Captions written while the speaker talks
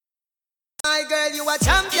girl, you a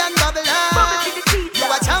champion bubbler. You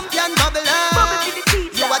a champion bubbler.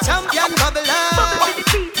 You a champion bubbler.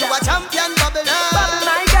 You a champion bubbler.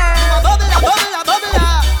 My girl. You a bubbler, bubbler,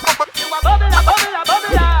 bubbler. You a bubbler, bubbler,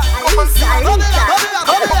 bubbler. Bubbler, bubbler,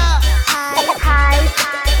 bubbler. Hi.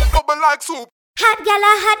 Bubble like soup. Hot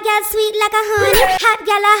gal, sweet like a honey. Hot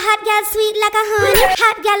gal, sweet like a honey.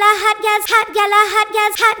 Hot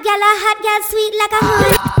gal, sweet like a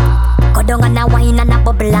honey. Go down and a wine and a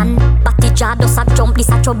bubble and Batty jar does a jump, this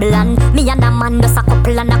a trouble and me and a man does a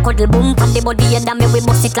couple and a cuddle boom. Pan the body and me we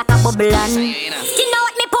bust it like a bubble and you know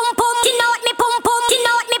what me pum pum, you know what me pum pum, you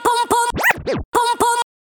know what me pum pum, pum pum,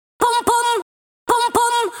 pum pum, pum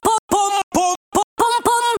pum, pum pum, pum pum, pum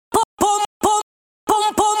pum, pum pum, pum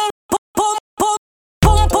pum, pum pum, pum pum,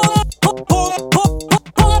 pum pum, pum pum, pum pum.